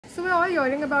So we're all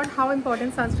hearing about how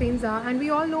important sunscreens are, and we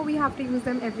all know we have to use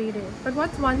them every day. But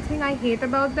what's one thing I hate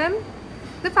about them?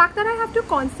 The fact that I have to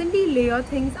constantly layer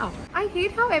things up. I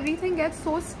hate how everything gets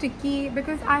so sticky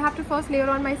because I have to first layer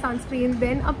on my sunscreen,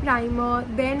 then a primer,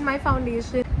 then my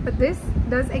foundation. But this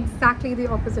does exactly the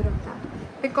opposite of that.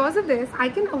 Because of this, I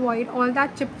can avoid all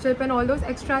that chip and all those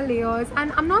extra layers,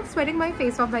 and I'm not sweating my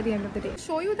face off by the end of the day. To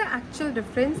show you the actual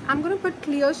difference, I'm going to put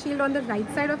clear shield on the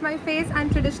right side of my face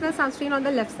and traditional sunscreen on the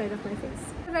left side of my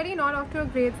face. Already not off to a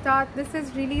great start. This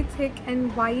is really thick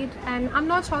and white, and I'm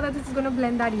not sure that this is going to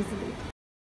blend that easily.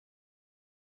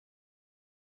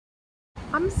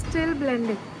 I'm still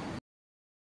blending.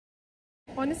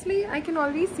 Honestly, I can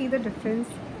already see the difference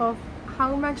of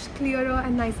how much clearer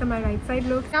and nicer my right side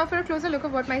looks. Now for a closer look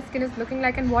of what my skin is looking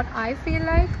like and what I feel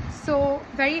like. So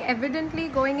very evidently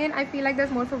going in, I feel like there's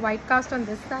more of a white cast on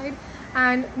this side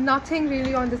and nothing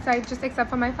really on this side just except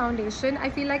for my foundation. I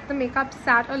feel like the makeup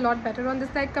sat a lot better on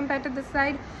this side compared to this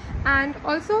side, and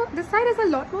also this side is a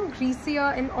lot more greasier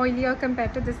and oilier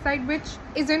compared to this side, which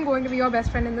isn't going to be your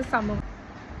best friend in the summer.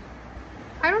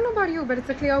 I don't know about you, but it's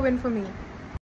a clear win for me.